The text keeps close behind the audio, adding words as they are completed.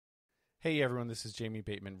Hey everyone, this is Jamie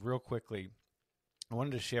Bateman. Real quickly, I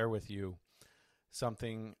wanted to share with you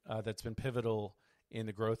something that's been pivotal in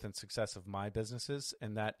the growth and success of my businesses,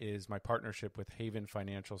 and that is my partnership with Haven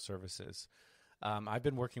Financial Services. I've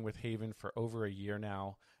been working with Haven for over a year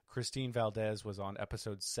now. Christine Valdez was on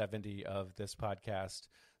episode 70 of this podcast,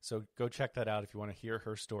 so go check that out if you want to hear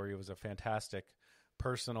her story. It was a fantastic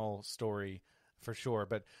personal story for sure,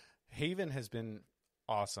 but Haven has been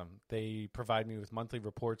awesome. They provide me with monthly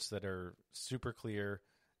reports that are super clear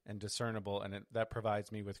and discernible, and that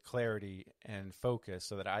provides me with clarity and focus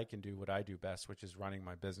so that I can do what I do best, which is running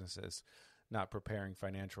my businesses, not preparing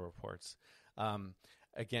financial reports.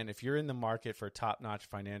 Again, if you're in the market for a top-notch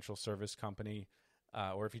financial service company,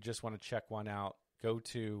 or if you just want to check one out, go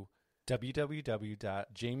to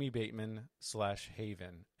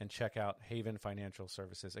www.jamiebateman.com/Haven and check out Haven Financial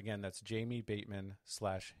Services. Again, that's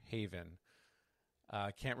jamiebateman.com/Haven.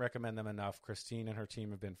 Can't recommend them enough. Christine and her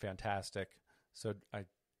team have been fantastic. So I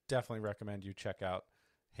definitely recommend you check out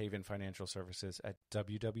Haven Financial Services at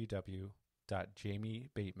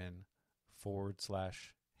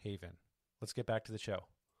www.jamiebateman.com/Haven. Let's get back to the show.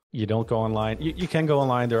 You don't go online. You can go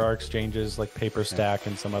online. There are exchanges like PaperStack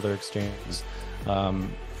and some other exchanges.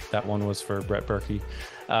 That one was for Brett Berkey.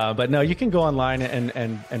 But no, you can go online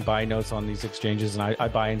and buy notes on these exchanges. And I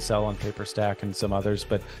buy and sell on PaperStack and some others.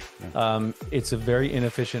 But it's a very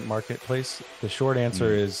inefficient marketplace. The short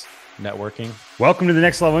answer is networking. Welcome to the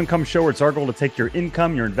Next Level Income Show, where it's our goal to take your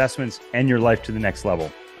income, your investments, and your life to the next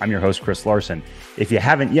level. I'm your host, Chris Larson. If you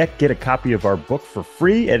haven't yet, get a copy of our book for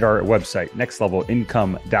free at our website,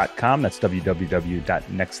 nextlevelincome.com. That's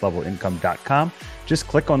www.nextlevelincome.com. Just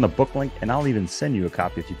click on the book link, and I'll even send you a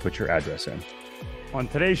copy if you put your address in. On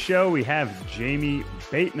today's show, we have Jamie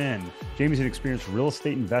Bateman. Jamie's an experienced real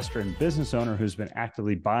estate investor and business owner who's been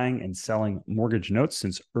actively buying and selling mortgage notes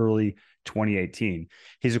since early 2018.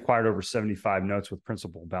 He's acquired over 75 notes with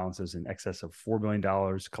principal balances in excess of $4 billion,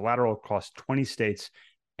 collateral across 20 states,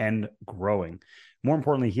 and growing. More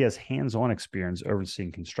importantly, he has hands-on experience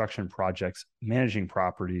overseeing construction projects, managing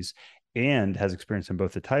properties, and has experience in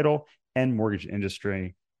both the title and mortgage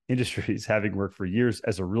industries, having worked for years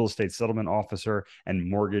as a real estate settlement officer and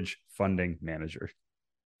mortgage funding manager.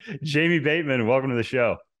 Jamie Bateman, welcome to the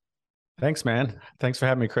show. Thanks, man. Thanks for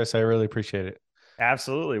having me, Chris. I really appreciate it.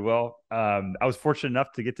 Absolutely. Well, I was fortunate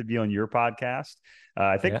enough to get to be on your podcast.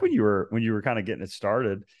 I think when you were kind of getting it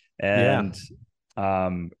started, and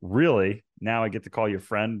really now I get to call you a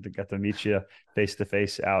friend. I got to meet you face to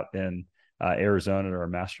face out in Arizona at our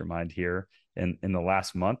mastermind here in the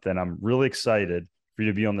last month. And I'm really excited for you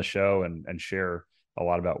to be on the show and share a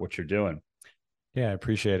lot about what you're doing. Yeah, I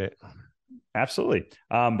appreciate it. Absolutely.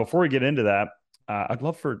 Before we get into that, I'd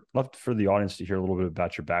love for the audience to hear a little bit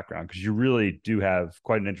about your background, because you really do have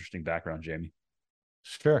quite an interesting background, Jamie.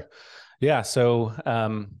 Sure. Yeah. So,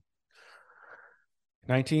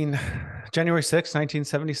 January 6th,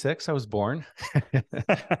 1976, I was born.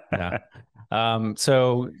 Yeah.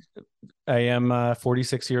 So I am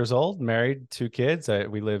 46 years old, married, 2 kids.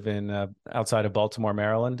 We live in outside of Baltimore,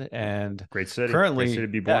 Maryland, and great city. Currently, great city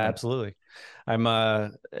to be born. Yeah, absolutely.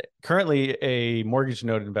 I'm currently a mortgage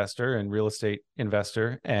note investor and real estate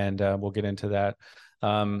investor, and we'll get into that.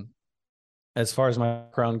 As far as my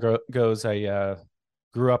background goes, I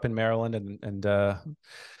grew up in Maryland and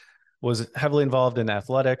was heavily involved in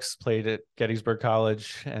athletics, played at Gettysburg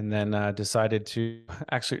College, and then decided to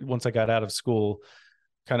actually, once I got out of school,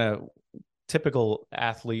 kind of typical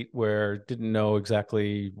athlete where didn't know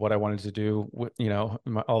exactly what I wanted to do.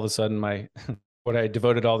 All of a sudden what I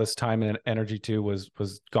devoted all this time and energy to was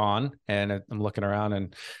gone. And I'm looking around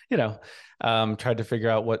and, tried to figure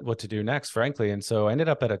out what to do next, frankly. And so I ended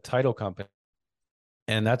up at a title company.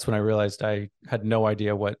 And that's when I realized I had no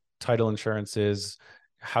idea what title insurance is,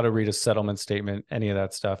 how to read a settlement statement, any of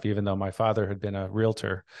that stuff, even though my father had been a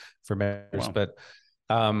realtor for many years. Wow. But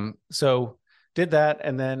so did that,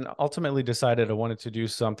 and then ultimately decided I wanted to do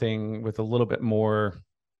something with a little bit more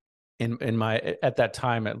in my, at that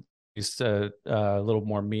time, at least a little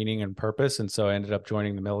more meaning and purpose. And so I ended up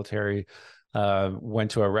joining the military,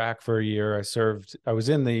 went to Iraq for a year. I was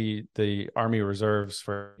in the Army Reserves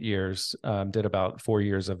for years, did about 4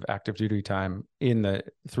 years of active duty time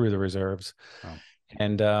through the reserves. Wow.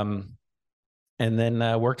 And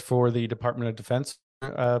then worked for the Department of Defense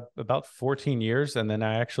about 14 years. And then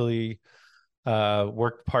I actually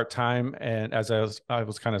worked part-time, and as I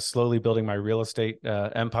was kind of slowly building my real estate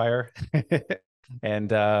empire. And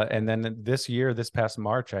then this past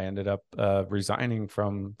March, I ended up resigning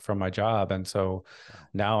from my job. And so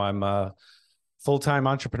now I'm full-time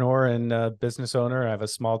entrepreneur and business owner. I have a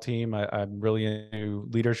small team. I'm really into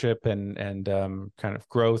leadership and kind of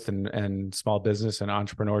growth and small business and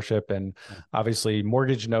entrepreneurship. And obviously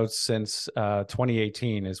mortgage notes since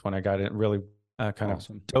 2018 is when I got it really kind of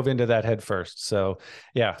dove into that head first. So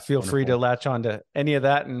yeah, feel free to latch on to any of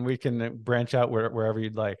that and we can branch out wherever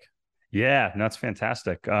you'd like. Yeah, no, that's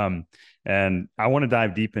fantastic. And I want to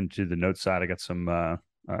dive deep into the note side. I've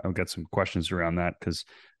got some questions around that because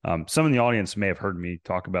some in the audience may have heard me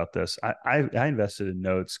talk about this. I invested in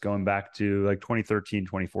notes going back to like 2013,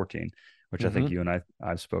 2014, which I think you and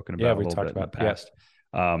I've spoken about a little bit in the past.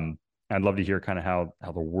 I'd love to hear kind of how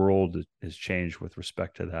the world has changed with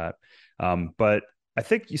respect to that. But I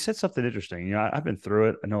think you said something interesting. You know, I've been through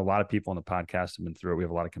it. I know a lot of people on the podcast have been through it. We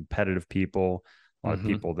have a lot of competitive people, a lot of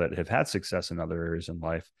people that have had success in other areas in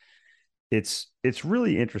life. It's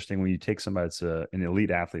really interesting when you take somebody that's an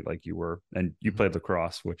elite athlete like you were, and you played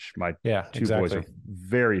lacrosse, which my two boys are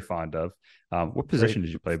very fond of. What position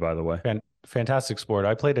did you play, by the way? Fantastic sport.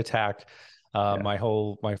 I played attack.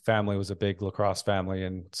 My family was a big lacrosse family,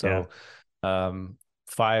 and so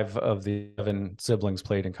 5 of the 7 siblings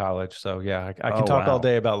played in college. So yeah, I can talk all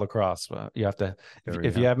day about lacrosse. You have to,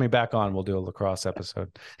 if you have me back on, we'll do a lacrosse episode.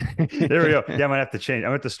 There we go. Yeah, I might have to change. I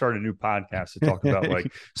might have to start a new podcast to talk about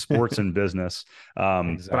like sports and business.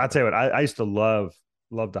 But I'll tell you what, I used to love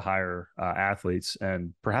to hire athletes,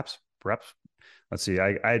 and perhaps let's see,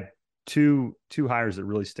 I had two hires that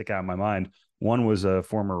really stick out in my mind. One was a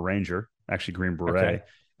former Ranger, actually Green Beret,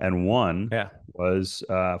 and one was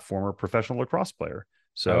a former professional lacrosse player.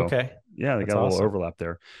 So yeah, they got a little overlap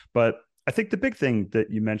there. But I think the big thing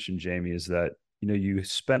that you mentioned, Jamie, is that, you know, you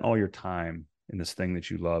spent all your time in this thing that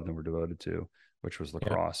you loved and were devoted to, which was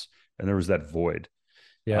lacrosse. And there was that void.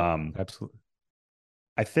 Yeah, absolutely.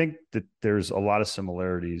 I think that there's a lot of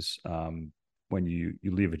similarities when you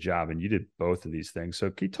leave a job, and you did both of these things.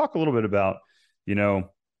 So can you talk a little bit about, you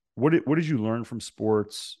know, what did you learn from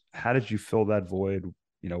sports? How did you fill that void?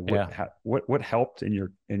 You know, what helped in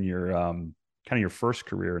your kind of your first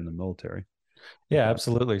career in the military? Yeah,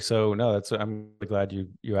 absolutely. So no, I'm really glad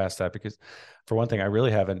you asked that, because for one thing, I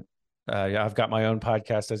really haven't. I've got my own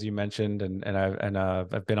podcast, as you mentioned, and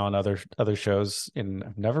I've been on other shows, and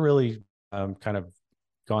I've never really kind of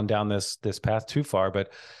gone down this path too far.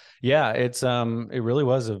 But yeah, it really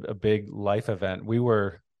was a big life event. We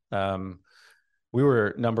were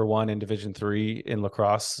number 1 in Division III in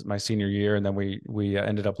lacrosse my senior year, and then we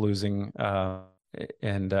ended up losing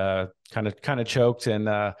and kind of choked. And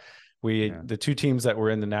the 2 teams that were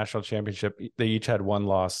in the national championship, they each had 1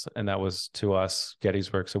 loss, and that was to us,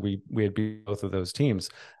 Gettysburg. So we had beat both of those teams.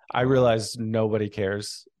 I realized nobody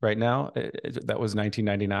cares right now. That was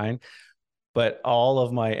 1999. But all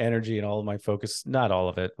of my energy and all of my focus, not all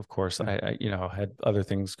of it, of course, I had other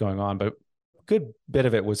things going on, but a good bit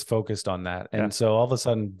of it was focused on that. And so all of a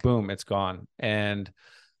sudden, boom, it's gone. And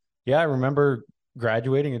I remember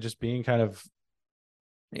graduating and just being kind of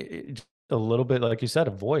a little bit, like you said,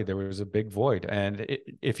 a void. There was a big void. And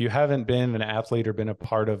if you haven't been an athlete or been a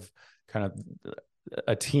part of kind of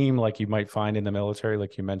a team like you might find in the military,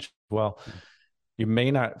 like you mentioned, well, you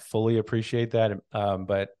may not fully appreciate that.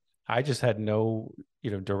 But I just had no,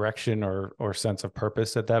 direction or sense of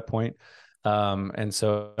purpose at that point. And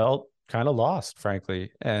so I felt kind of lost,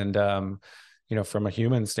 frankly. And, from a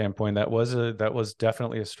human standpoint, that was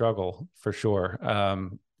definitely a struggle for sure.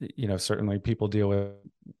 Certainly people deal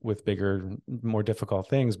with bigger, more difficult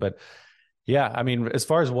things, but yeah, I mean, as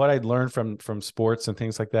far as what I'd learned from sports and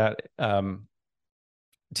things like that,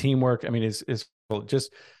 teamwork, I mean, is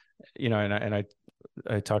just, and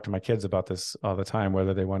I talk to my kids about this all the time,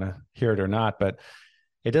 whether they want to hear it or not, but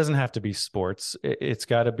it doesn't have to be sports. It's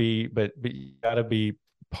got to be, but you got to be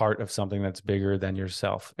part of something that's bigger than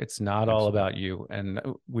yourself. It's not all about you. And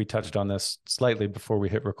we touched on this slightly before we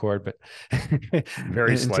hit record, but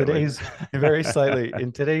very slightly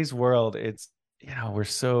in today's world, it's, we're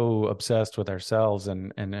so obsessed with ourselves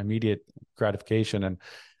and immediate gratification. And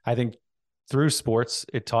I think through sports,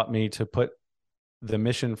 it taught me to put the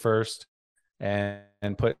mission first and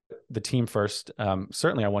put the team first.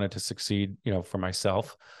 Certainly I wanted to succeed, for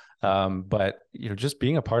myself. But just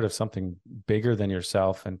being a part of something bigger than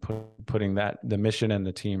yourself and putting the mission and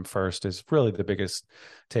the team first is really the biggest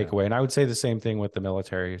takeaway. And I would say the same thing with the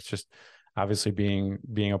military. It's just obviously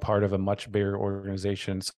being a part of a much bigger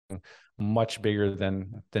organization, much bigger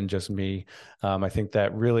than just me. I think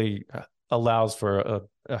that really allows for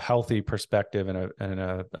a healthy perspective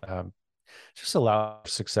and just allow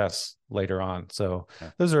success later on. So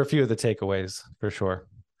those are a few of the takeaways for sure.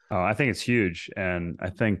 Oh, I think it's huge. And I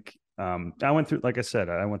think I went through, like I said,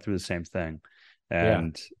 I went through the same thing.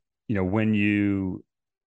 And, when you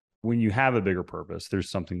have a bigger purpose, there's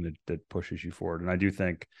something that pushes you forward. And I do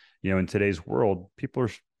think, in today's world, people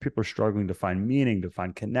are struggling to find meaning, to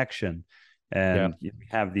find connection. Yeah. And we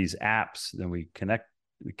have these apps, then we connect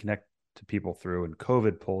to people through, and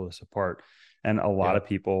COVID pulled us apart. And a lot Yeah. of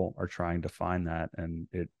people are trying to find that. And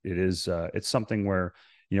it is, it's something where,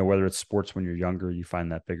 whether it's sports when you're younger, you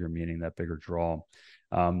find that bigger meaning, that bigger draw.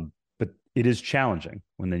 But it is challenging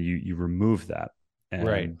when then you remove that,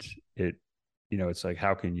 Right. and it's like,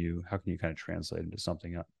 how can you kind of translate into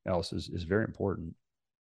something else is very important.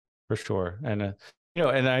 For sure. And,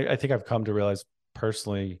 and I think I've come to realize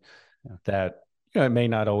personally Yeah. that, it may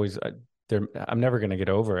not always, I'm never going to get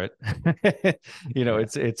over it. Yeah.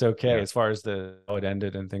 It's okay Yeah. as far as how it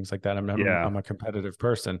ended and things like that. Yeah. I'm a competitive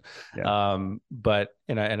person. Yeah. But,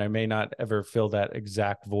 I may not ever fill that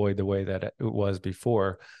exact void the way that it was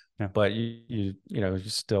before. Yeah. But you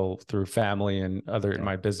still, through family and Yeah.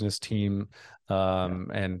 my business team, Yeah.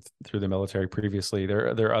 and through the military previously, there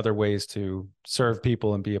are other ways to serve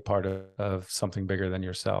people and be a part of something bigger than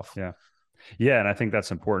yourself. Yeah. Yeah. And I think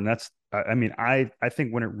that's important. I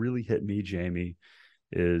think when it really hit me, Jamie,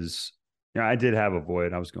 is, I did have a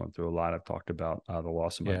void. I was going through a lot. I've talked about the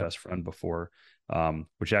loss of my Yeah. best friend before,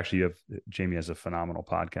 which actually Jamie has a phenomenal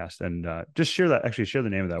podcast, and just share the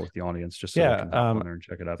name of that with the audience, just so they Yeah. can hop on there and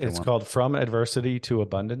check it out if they It's want. called From Adversity to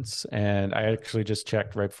Abundance. And I actually just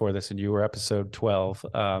checked right before this, and you were episode 12.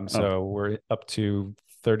 So we're up to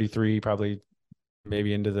 33, probably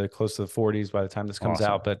maybe into the close to the 40s by the time this comes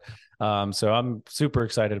Awesome. out. But so I'm super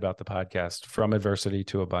excited about the podcast, From Adversity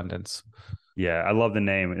to Abundance. Yeah, I love the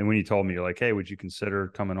name. And when you told me, you're like, "Hey, would you consider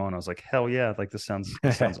coming on?" I was like, "Hell yeah!" Like this sounds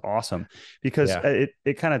awesome, because Yeah.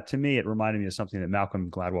 it kind of, to me, it reminded me of something that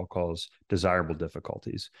Malcolm Gladwell calls desirable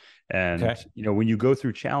difficulties. And Okay. when you go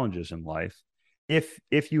through challenges in life,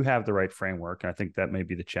 if you have the right framework, and I think that may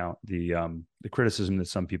be the criticism that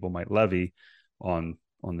some people might levy on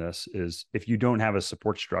this, is if you don't have a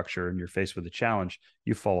support structure and you're faced with a challenge,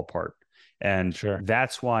 you fall apart. And Sure.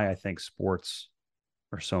 that's why I think sports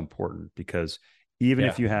are so important, because even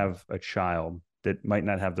Yeah. if you have a child that might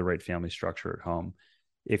not have the right family structure at home,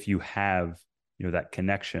 if you have that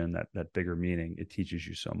connection, that bigger meaning, it teaches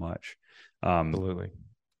you so much. Absolutely.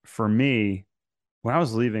 For me, when I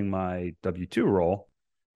was leaving my W-2 role,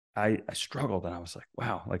 I struggled, and I was like,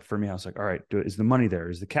 wow, like for me, I was like, all right, is the money there?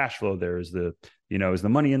 Is the cash flow there? Is the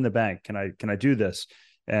money in the bank? Can I do this?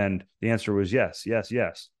 And the answer was yes, yes,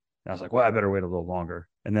 yes. And I was like, well, I better wait a little longer.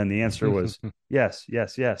 And then the answer was yes,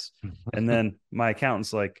 yes, yes. And then my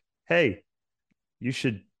accountant's like, hey, you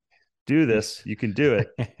should do this. You can do it.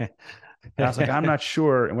 And I was like, I'm not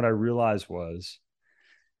sure. And what I realized was,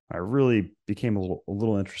 I really became a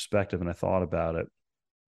little introspective, and I thought about it.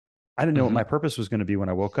 I didn't know what my purpose was going to be when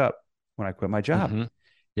I woke up, when I quit my job.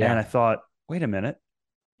 Yeah. And I thought, wait a minute,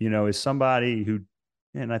 is somebody who,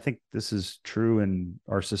 and I think this is true in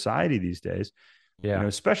our society these days, Yeah.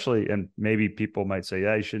 especially, and maybe people might say,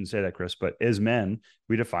 yeah, you shouldn't say that, Chris, but as men,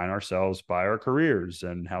 we define ourselves by our careers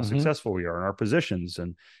and how successful we are in our positions.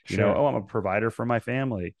 And, Sure. oh, I'm a provider for my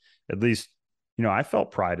family. At least, I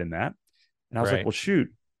felt pride in that. And I was like, Right. well,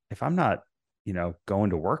 shoot, if I'm not, going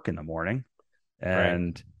to work in the morning, Right.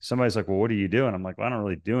 and somebody's like, well, what do you do? And I'm like, well, I don't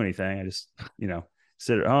really do anything. I just,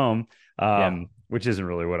 sit at home, Yeah. which isn't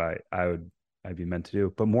really what I'd be meant to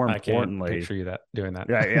do. But more I can't importantly, picture you doing that.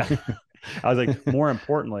 yeah. I was like, more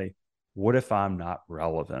importantly, what if I'm not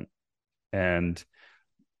relevant? And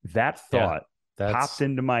that Yeah. thought popped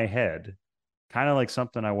into my head, kind of like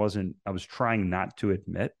something I was trying not to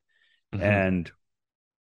admit. And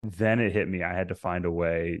then it hit me. I had to find a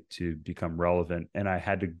way to become relevant, and I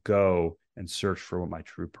had to go and search for what my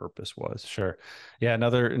true purpose was. Sure. Yeah.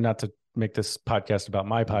 Not to make this podcast about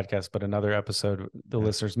my podcast, but another episode the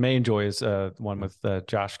listeners may enjoy is one with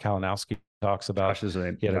Josh Kalinowski. Talks about Josh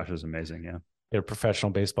is amazing. Yeah. He had a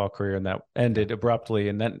professional baseball career, and that ended abruptly.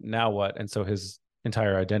 And then now what? And so his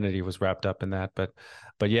entire identity was wrapped up in that. But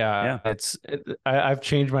yeah, I've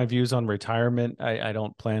changed my views on retirement. I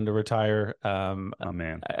don't plan to retire. Oh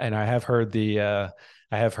man. And I have heard the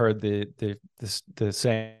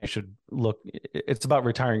saying you should look. It's about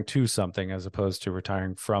retiring to something as opposed to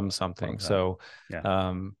retiring from something. So,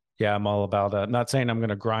 yeah, I'm all about. I'm not saying I'm going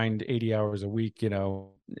to grind 80 hours a week,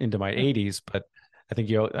 into my 80s, but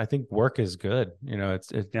I think work is good.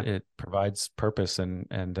 It provides purpose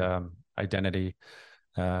and identity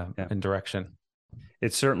and direction.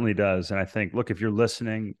 It certainly does. And I think, look, if you're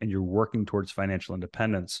listening and you're working towards financial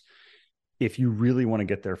independence, if you really want to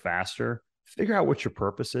get there faster, figure out what your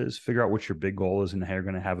purpose is, figure out what your big goal is, and how you're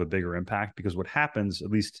going to have a bigger impact. Because what happens, at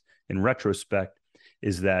least in retrospect,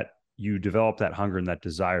 is that you develop that hunger and that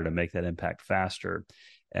desire to make that impact faster,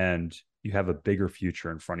 and you have a bigger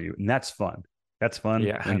future in front of you, and that's fun. That's fun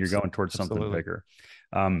Yeah, when you're going towards something absolutely. bigger.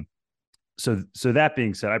 Um, so that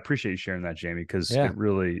being said, I appreciate you sharing that, Jamie, because Yeah. it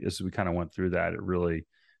really, as we kind of went through that, it really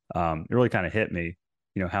kind of hit me,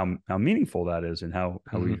 how meaningful that is, and how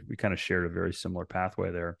Hmm. we kind of shared a very similar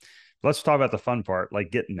pathway there. Let's talk about the fun part, like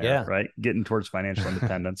getting there, Yeah. right? Getting towards financial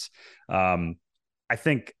independence. Um, I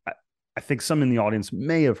think I think some in the audience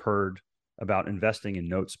may have heard about investing in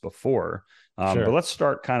notes before, but Sure. let's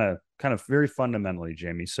start kind of very fundamentally,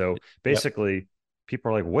 Jamie. So Yep. basically,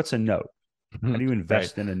 people are like, "What's a note? How do you Right.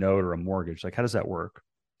 invest in a note or a mortgage? Like, how does that work?"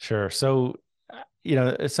 Sure. So,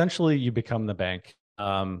 essentially you become the bank.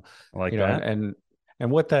 I like You know, that.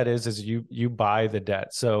 and what that is you buy the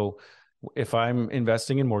debt. So if I'm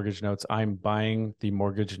investing in mortgage notes, I'm buying the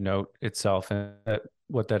mortgage note itself. And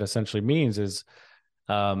what that essentially means is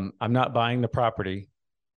I'm not buying the property.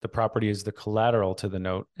 The property is the collateral to the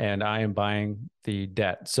note, and I am buying the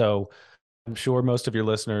debt. So I'm sure most of your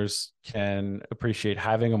listeners can appreciate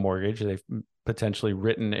having a mortgage. They've potentially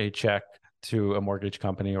written a check to a mortgage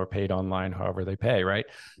company or paid online, however they pay, right?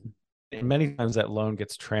 And many times that loan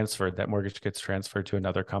gets transferred, that mortgage gets transferred to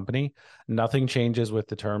another company. Nothing changes with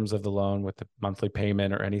the terms of the loan, with the monthly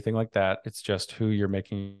payment or anything like that. It's just who you're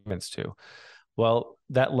making payments to. Well,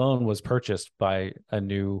 that loan was purchased by a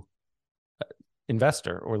new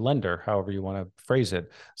investor or lender, however you want to phrase it.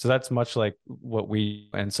 So that's much like what we,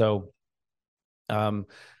 and so um,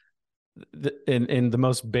 in the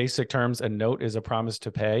most basic terms, a note is a promise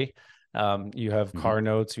to pay. You have Mm-hmm. car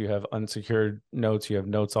notes, you have unsecured notes, you have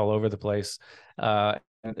notes all over the place.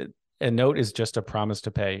 A note is just a promise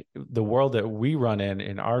to pay. The world that we run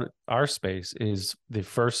in our space is the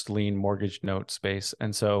first lien mortgage note space,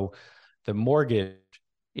 and so the mortgage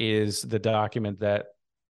is the document that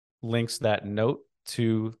links that note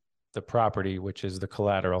to the property, which is the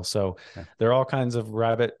collateral. So Yeah. there are all kinds of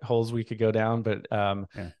rabbit holes we could go down, but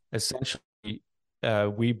Yeah. essentially,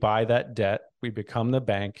 we buy that debt, we become the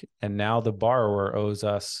bank, and now the borrower owes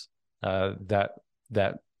us that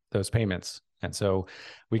that those payments. And so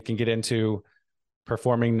we can get into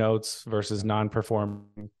performing notes versus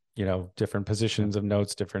non-performing, different Yeah. positions of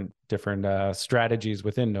notes, different strategies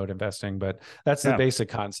within note investing. But that's the Yeah. basic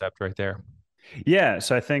concept right there. Yeah.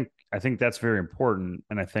 So I think that's very important.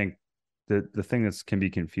 And I think the thing that can be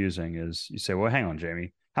confusing is you say, well, hang on,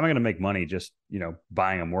 Jamie, how am I going to make money just,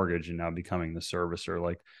 buying a mortgage and now becoming the servicer?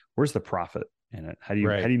 Like, where's the profit in it? How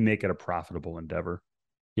Right. do you make it a profitable endeavor?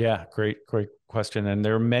 Yeah, great question. And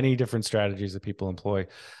there are many different strategies that people employ.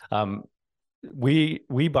 Um, we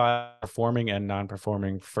buy performing and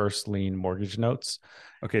non-performing first lien mortgage notes,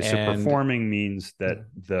 Okay. So and performing means that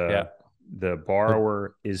yeah, the that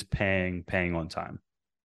borrower is paying on time.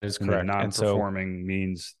 is And then correct. And so non-performing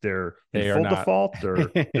means they're in they are full not. default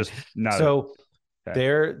or just not a, So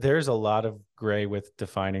okay. there's a lot of gray with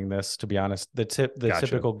defining this. To be honest, the Gotcha.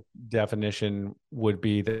 typical definition would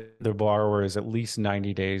be that the borrower is at least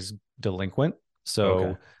 90 days delinquent. Okay.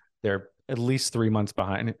 So they're at least 3 months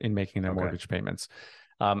behind in making their Okay. mortgage payments.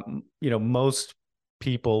 Most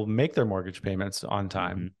people make their mortgage payments on Mm-hmm.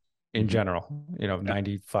 time in Mm-hmm. general, Yeah.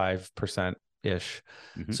 95% ish.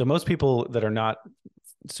 Mm-hmm. So most people that are not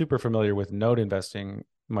super familiar with note investing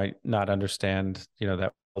might not understand,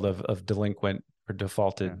 that world of delinquent or Yeah.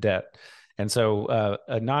 defaulted debt. And so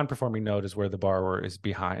a non-performing note is where the borrower is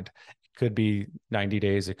behind. It could be 90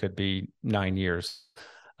 days, it could be 9 years.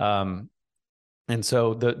 Um, and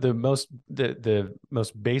so the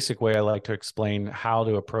most basic way I like to explain how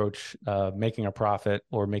to approach making a profit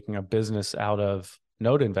or making a business out of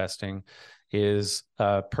note investing is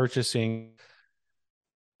purchasing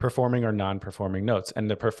performing or non-performing notes. And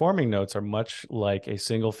the performing notes are much like a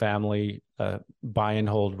single family buy and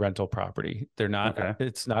hold rental property. Okay.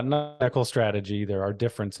 It's not an ethical strategy. There are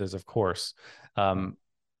differences, of course, Yeah.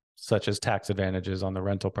 such as tax advantages on the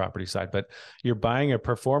rental property side, but you're buying a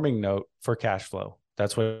performing note for cash flow.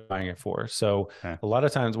 That's what you're buying it for. So Yeah. a lot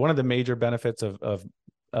of times, one of the major benefits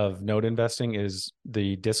of note investing is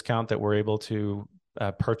the discount that we're able to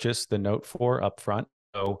purchase the note for upfront.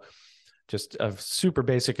 So just a super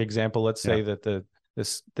basic example, let's Yeah. say that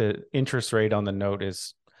the interest rate on the note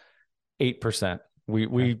is 8%. We Yeah.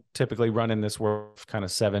 we typically run in this world kind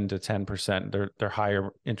of 7 to 10%. They're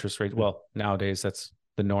higher interest rates. Yeah. Well, nowadays that's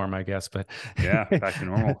the norm, I guess. But Yeah. Back to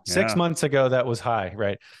normal. six Yeah. months ago that was high,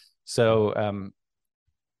 right? Yeah. So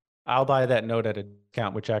I'll buy that note at a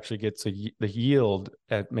discount, which actually gets the yield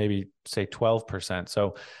at maybe say 12%.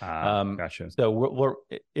 So, Gotcha. we're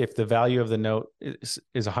if the value of the note is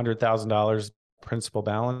 $100,000 principal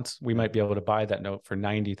balance, we Yeah. might be able to buy that note for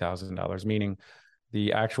 $90,000, meaning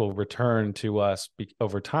the actual return to us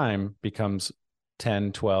over time becomes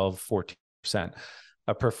 10, 12, 14%.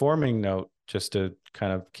 A performing note, just to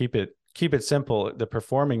kind of keep it simple, the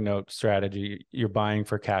performing note strategy, you're buying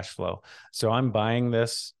for cash flow. So I'm buying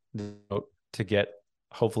this note to get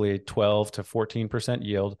hopefully a 12 to 14%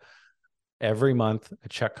 yield. Every month a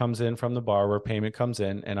check comes in from the borrower, payment comes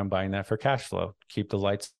in, and I'm buying that for cash flow. Keep the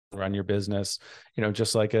lights, run your business,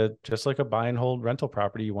 just like a buy and hold rental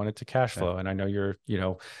property. You want it to cash flow. And I know you're,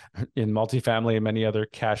 in multifamily and many other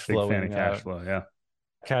cash Big fan flowing of cash flow. Yeah.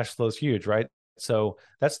 cash flow is huge, right? So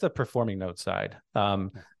that's the performing note side.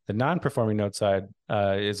 The non-performing note side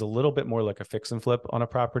is a little bit more like a fix and flip on a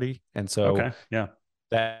property. And so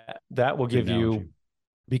that will give you,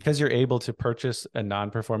 because you're able to purchase a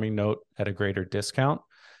non-performing note at a greater discount,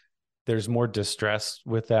 there's more distress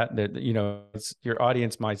with that. Your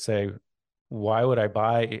audience might say, why would I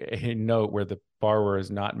buy a note where the borrower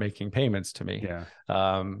is not making payments to me?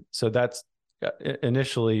 So that's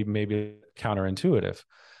initially maybe counterintuitive.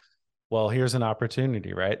 Well, here's an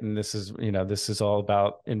opportunity, right? And this is all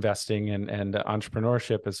about investing and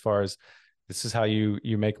entrepreneurship. As far as this is how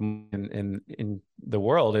you make money in the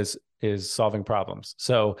world is solving problems.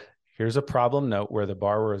 So here's a problem note where the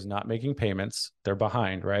borrower is not making payments; they're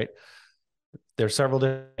behind, right? There's several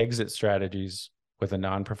different exit strategies with a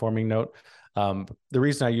non-performing note. The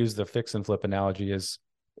reason I use the fix and flip analogy is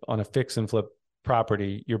on a fix and flip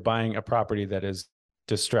property, you're buying a property that is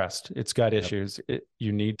distressed. It's got issues.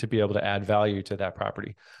 You need to be able to add value to that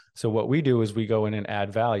property. So what we do is we go in and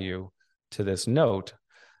add value to this note.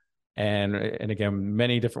 And again,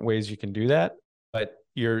 many different ways you can do that, but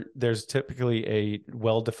there's typically a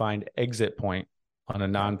well-defined exit point on a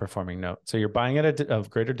non-performing note. So you're buying at a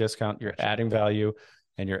greater discount, you're adding value,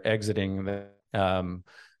 and you're exiting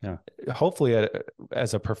hopefully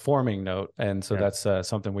as a performing note. And so that's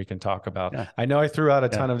something we can talk about. I know I threw out a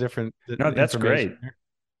ton of different that's great.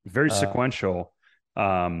 Very sequential.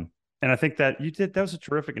 And I think that was a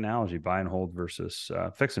terrific analogy, buy and hold versus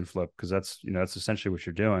fix and flip, because that's essentially what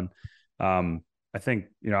you're doing. I think,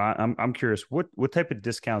 I'm curious, what type of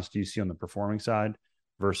discounts do you see on the performing side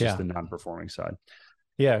versus the non-performing side?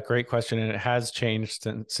 Yeah, great question. And it has changed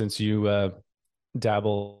since you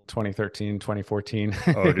dabble 2013, 2014.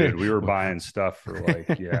 Oh, dude, we were buying stuff for like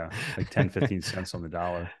 10, 15 cents on the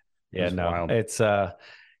dollar. Wild. It's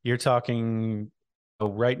you're talking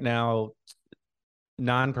right now,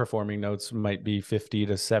 non-performing notes might be 50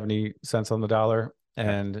 to 70 cents on the dollar.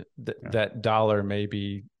 And that dollar may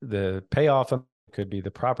be the payoff, could be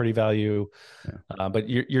the property value. But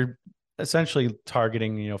you're essentially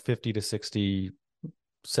targeting, 50 to 60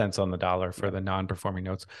 cents on the dollar for the non-performing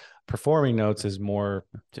notes. Performing notes is more,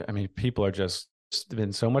 people are just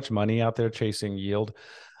been so much money out there chasing yield.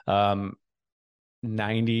 90,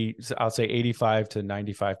 I'll say 85 to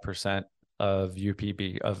 95% of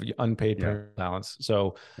UPB, of unpaid balance.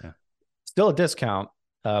 So still a discount,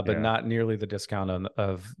 but not nearly the discount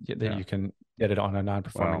that you can get it on a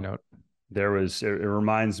non-performing note. It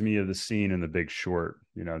reminds me of the scene in The Big Short.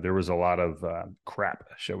 There was a lot of crap,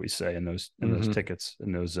 shall we say, in those tickets,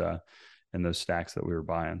 in those stacks that we were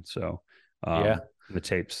buying. So the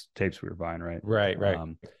tapes we were buying, right? Right.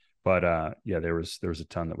 But there was a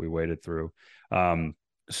ton that we waded through.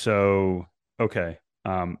 So okay,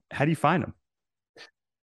 how do you find them?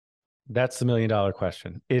 That's the $1 million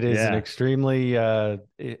question. It is an extremely,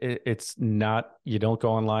 it's not, you don't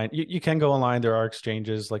go online. You can go online. There are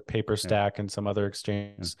exchanges like PaperStack and some other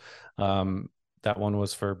exchanges. That one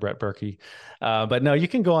was for Brett Berkey. But no, you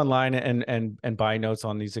can go online and buy notes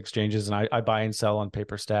on these exchanges. And I buy and sell on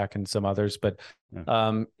PaperStack and some others, but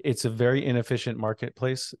it's a very inefficient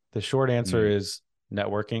marketplace. The short answer is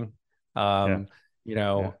networking. That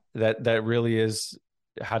really is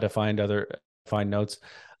how to find notes.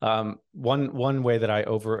 One way that I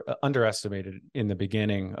underestimated in the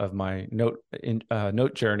beginning of my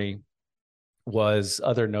note journey was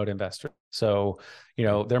other note investors. So,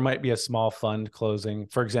 there might be a small fund closing.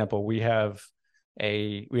 For example, we have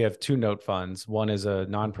two note funds. One is a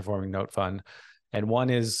non-performing note fund, and one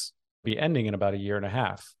is be ending in about a year and a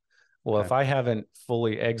half. Well, if I haven't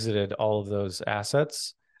fully exited all of those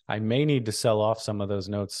assets, I may need to sell off some of those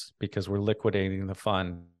notes because we're liquidating the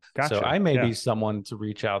fund. Gotcha. So I may be someone to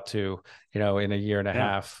reach out to, in a year and a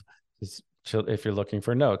half, if you're looking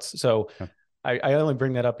for notes. So I only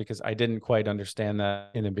bring that up because I didn't quite understand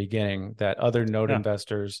that in the beginning, that other note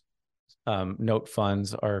investors, note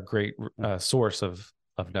funds are a great source of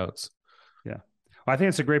notes. Yeah. Well, I think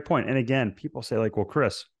it's a great point. And again, people say well,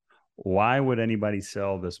 Chris, why would anybody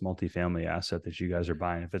sell this multifamily asset that you guys are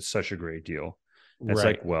buying if it's such a great deal? It's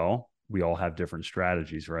we all have different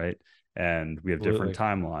strategies, right? And we have different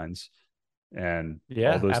Absolutely. timelines, and all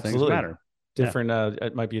Yeah, those things absolutely. matter. Yeah. Different,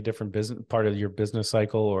 it might be a different business part of your business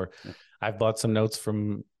cycle, or Yeah. I've bought some notes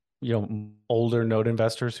from, older note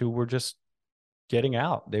investors who were just getting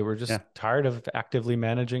out. They were just Yeah. tired of actively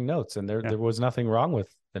managing notes, and there Yeah. there was nothing wrong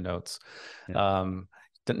with the notes. Yeah. Um,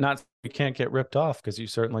 not you can't get ripped off, because you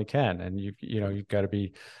certainly can, and you've got to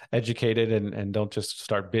be educated, and don't just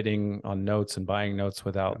start bidding on notes and buying notes Yeah.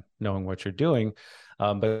 without knowing what you're doing.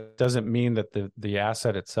 But it doesn't mean that the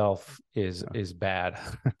asset itself is bad.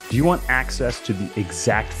 Do you want access to the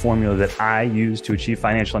exact formula that I use to achieve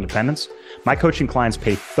financial independence? My coaching clients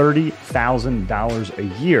pay $30,000 a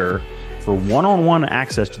year for one-on-one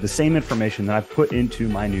access to the same information that I've put into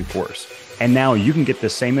my new course. And now you can get the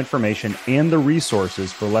same information and the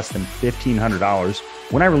resources for less than $1,500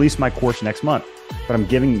 when I release my course next month. But I'm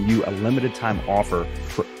giving you a limited time offer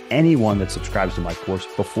for anyone that subscribes to my course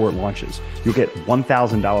before it launches. You'll get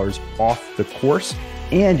 $1,000 off the course,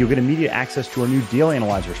 and you'll get immediate access to our new deal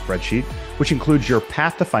analyzer spreadsheet, which includes your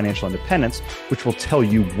path to financial independence, which will tell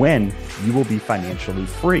you when you will be financially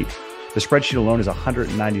free. The spreadsheet alone is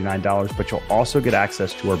 $199, but you'll also get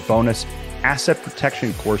access to our bonus asset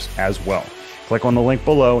protection course as well. Click on the link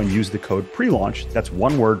below and use the code PRELAUNCH. That's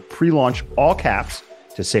one word, PRELAUNCH, all caps,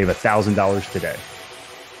 to save $1,000 today.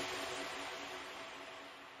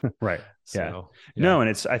 Right. Yeah. No,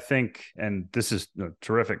 and I think, and this is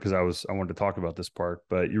terrific, because I wanted to talk about this part,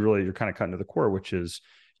 but you're kind of cutting to the core, which is,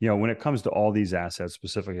 when it comes to all these assets,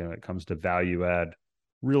 specifically when it comes to value add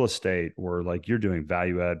real estate, or like you're doing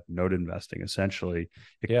value add note investing, essentially,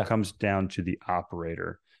 it comes down to the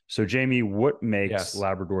operator. So Jamie, what makes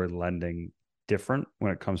Labrador lending different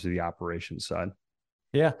when it comes to the operations side?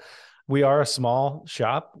 Yeah, we are a small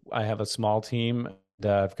shop. I have a small team.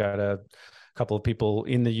 I've got a couple of people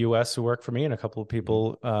in the U.S. who work for me, and a couple of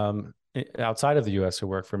people outside of the U.S. who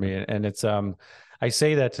work for me. And it's I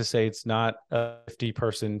say that to say it's not a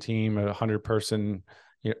 50-person team, a 100-person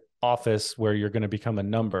office where you're going to become a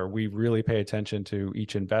number. We really pay attention to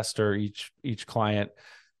each investor, each client,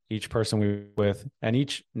 each person we with, and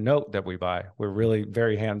each note that we buy. We're really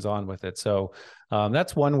very hands-on with it. So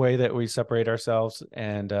that's one way that we separate ourselves.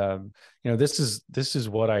 And this is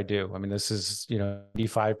what I do. I mean, this is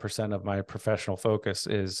 85% of my professional focus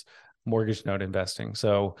is mortgage note investing.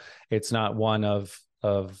 So it's not one of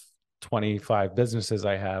 25 businesses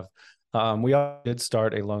I have. We did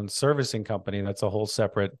start a loan servicing company. That's a whole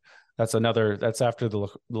separate. That's after the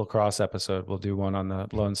lacrosse episode. We'll do one on the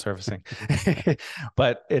loan servicing.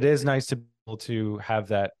 But it is nice to be able to have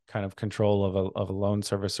that kind of control of a loan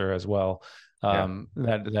servicer as well.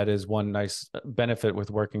 That is one nice benefit with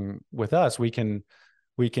working with us. We can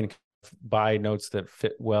buy notes that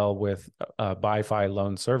fit well with BiFi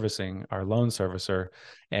loan servicing, our loan servicer,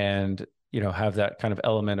 and have that kind of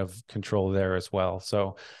element of control there as well.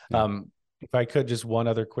 So if I could, just one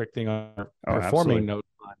other quick thing on our performing note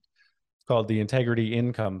fund. It's called the Integrity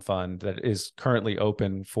Income Fund, that is currently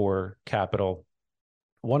open for capital.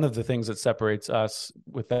 One of the things that separates us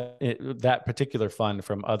with that particular fund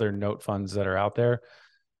from other note funds that are out there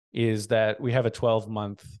is that we have a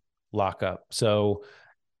 12-month lockup. So,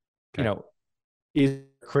 is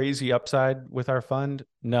crazy upside with our fund?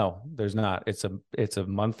 No, there's not. It's a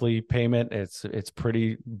monthly payment. It's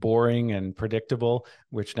pretty boring and predictable,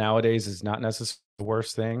 which nowadays is not necessarily the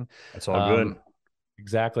worst thing. That's all good.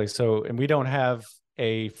 Exactly. So, and we don't have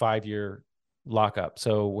a 5-year lockup.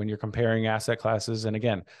 So when you're comparing asset classes, and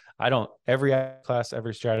again, every asset class,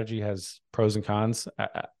 every strategy has pros and cons.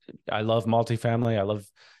 I love multifamily. I love,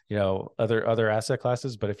 other asset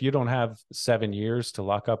classes, but if you don't have 7 years to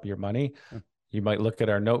lock up your money, you might look at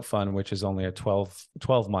our note fund, which is only a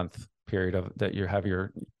 12-month period that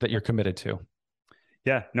you're committed to.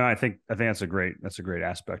 Yeah, no, I think that's a great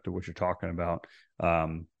aspect of what you're talking about.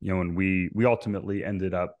 When we ultimately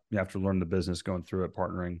ended up, after learning the business, going through it,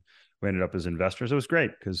 partnering, we ended up as investors. It was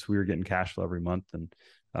great because we were getting cash flow every month, and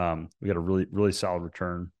we got a really, really solid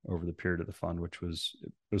return over the period of the fund, which was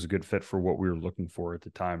a good fit for what we were looking for at the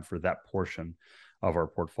time for that portion of our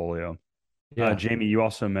portfolio. Yeah. Jamie, you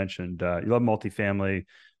also mentioned you love multifamily.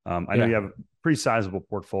 I know you have a pretty sizable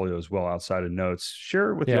portfolio as well outside of notes.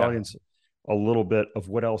 Share with the audience a little bit of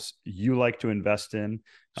what else you like to invest in,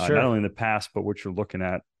 not only in the past, but what you're looking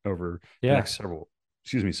at over the next several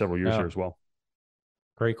years here as well.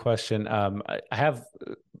 Great question. I have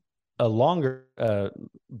a longer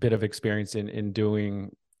bit of experience in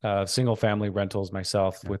doing single family rentals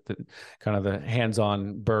myself with the kind of the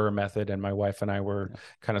hands-on BRRRR method, and my wife and I were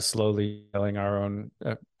kind of slowly selling our own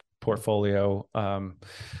portfolio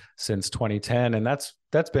since 2010, and that's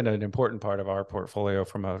been an important part of our portfolio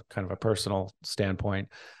from a kind of a personal standpoint.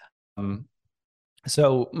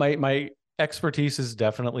 So my expertise is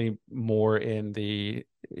definitely more in the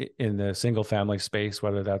single family space,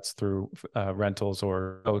 whether that's through rentals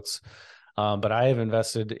or boats. But I have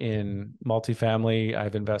invested in multifamily.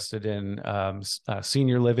 I've invested in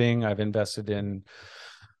senior living. I've invested in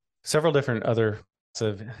several different other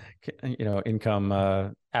of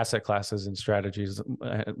income asset classes and strategies,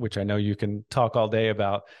 which I know you can talk all day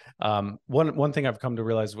about. One thing I've come to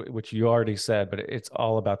realize, which you already said, but it's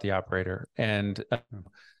all about the operator. And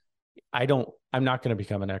I'm not going to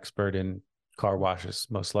become an expert in car washes,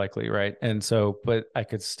 most likely, right? And so, but I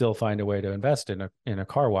could still find a way to invest in a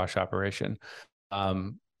car wash operation.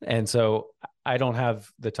 And so I don't have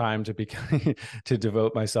the time to to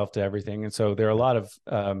devote myself to everything. And so there are a lot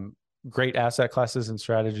of great asset classes and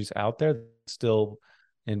strategies out there that still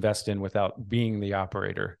invest in without being the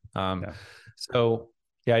operator. So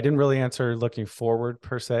yeah, I didn't really answer looking forward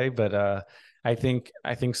per se, but I think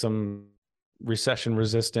some recession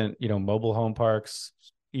resistant, mobile home parks,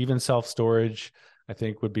 even self-storage, I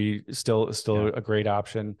think would be still a great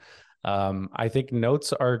option. I think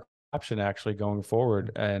notes are an option actually going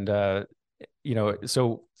forward. And,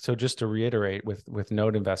 so just to reiterate with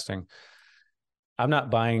note investing, I'm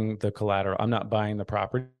not buying the collateral. I'm not buying the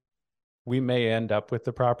property. We may end up with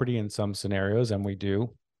the property in some scenarios, and we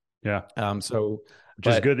do. Yeah. Which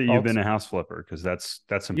is good that you've been a house flipper, because that's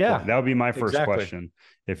important. Yeah, that would be my first exactly. question.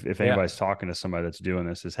 If anybody's talking to somebody that's doing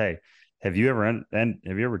this, is, hey, have you ever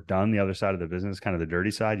done the other side of the business, kind of the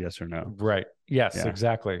dirty side? Yes or no? Right. Yes,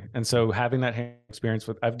 exactly. And so having that experience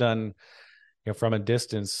I've done, from a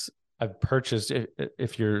distance, I've purchased,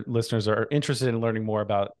 if your listeners are interested in learning more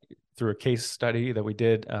about through a case study that we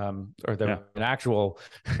did, an actual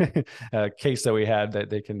case that we had that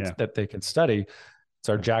they can study. It's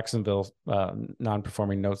our Jacksonville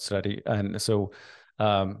non-performing note study. And so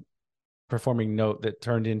performing note that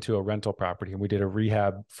turned into a rental property, and we did a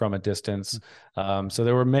rehab from a distance. So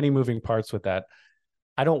there were many moving parts with that.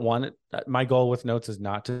 I don't want it. My goal with notes is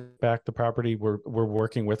not to back the property. We're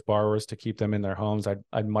working with borrowers to keep them in their homes.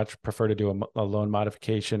 I'd much prefer to do a loan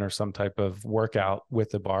modification or some type of workout with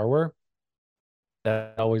the borrower.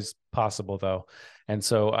 That's always possible, though. And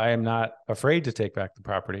so I am not afraid to take back the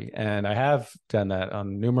property. And I have done that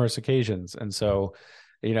on numerous occasions. And so,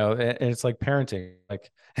 and it's like parenting.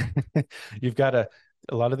 Like you've got a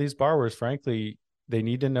lot of these borrowers, frankly, they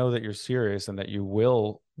need to know that you're serious and that you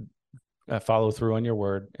will follow through on your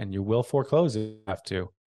word, and you will foreclose if you have to.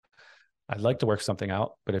 I'd like to work something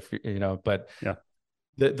out, but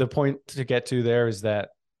the point to get to there is that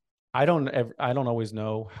I don't always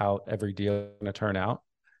know how every deal is going to turn out,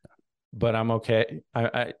 but I'm okay.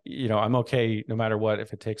 I'm okay no matter what,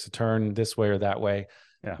 if it takes a turn this way or that way.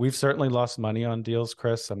 Yeah. We've certainly lost money on deals,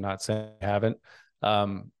 Chris. I'm not saying I haven't,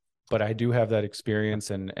 but I do have that experience,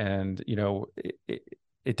 and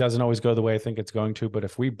it doesn't always go the way I think it's going to, but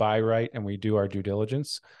if we buy right and we do our due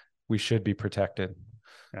diligence, we should be protected.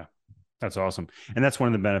 Yeah, that's awesome. And that's one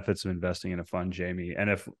of the benefits of investing in a fund, Jamie.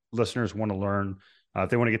 And if listeners want to learn,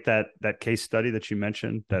 if they want to get that case study that you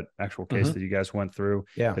mentioned, that actual case that you guys went through,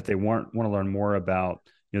 if they want to learn more about,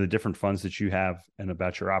 the different funds that you have and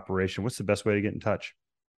about your operation, what's the best way to get in touch?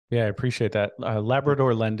 Yeah, I appreciate that.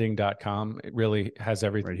 LabradorLending.com. It really has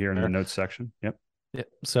everything right here in the notes section. Yep. Yeah.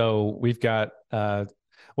 So we've got,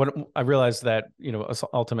 what I realized that,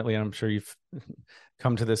 ultimately, and I'm sure you've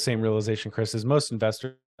come to the same realization, Chris, is most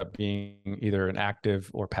investors are being either an active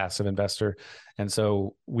or passive investor. And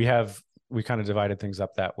so we kind of divided things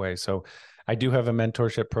up that way. So I do have a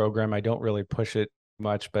mentorship program. I don't really push it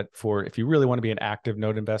much, but if you really want to be an active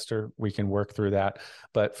note investor, we can work through that.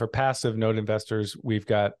 But for passive note investors, we've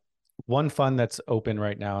got one fund that's open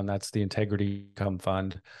right now, and that's the Integrity Income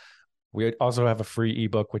Fund. We also have a free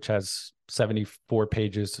ebook, which has 74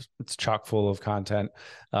 pages. It's chock full of content.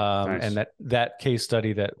 Nice. And that case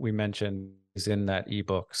study that we mentioned is in that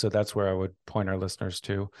ebook. So that's where I would point our listeners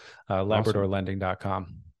to,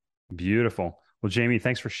 LabradorLending.com. Beautiful. Well, Jamie,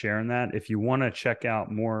 thanks for sharing that. If you want to check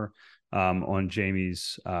out more on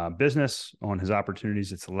Jamie's business, on his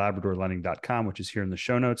opportunities, it's LabradorLending.com, which is here in the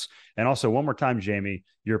show notes. And also, one more time, Jamie,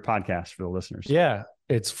 your podcast for the listeners. Yeah,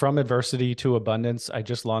 it's From Adversity to Abundance. I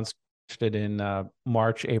just launched it in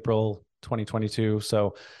April 2022.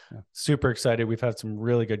 So super excited. We've had some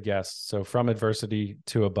really good guests. So From Adversity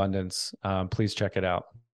to Abundance, please check it out.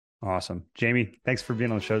 Awesome. Jamie, thanks for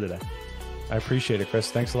being on the show today. I appreciate it,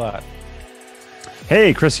 Chris. Thanks a lot.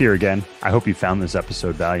 Hey, Chris here again. I hope you found this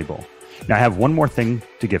episode valuable. Now, I have one more thing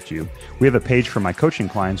to gift you. We have a page for my coaching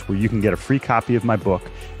clients where you can get a free copy of my book,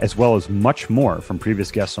 as well as much more from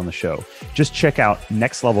previous guests on the show. Just check out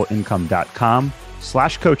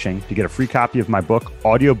nextlevelincome.com/coaching to get a free copy of my book,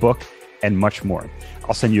 audiobook, and much more.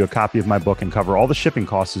 I'll send you a copy of my book and cover all the shipping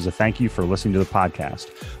costs as a thank you for listening to the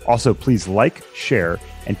podcast. Also, please like, share,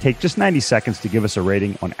 and take just 90 seconds to give us a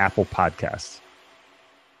rating on Apple Podcasts.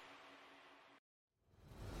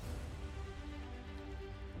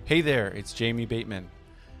 Hey there, it's Jamie Bateman.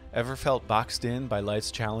 Ever felt boxed in by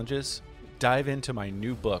life's challenges? Dive into my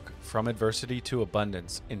new book, From Adversity to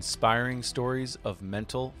Abundance, Inspiring Stories of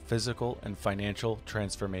Mental, Physical, and Financial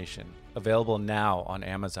Transformation. Available now on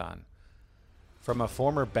Amazon. From a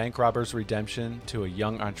former bank robber's redemption to a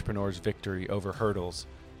young entrepreneur's victory over hurdles,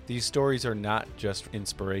 these stories are not just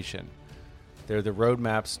inspiration. They're the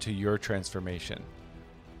roadmaps to your transformation.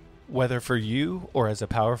 Whether for you or as a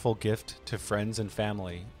powerful gift to friends and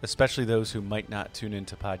family, especially those who might not tune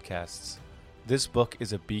into podcasts, this book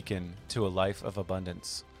is a beacon to a life of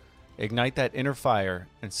abundance. Ignite that inner fire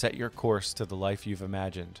and set your course to the life you've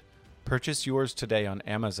imagined. Purchase yours today on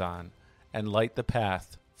Amazon and light the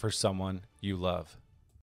path for someone you love.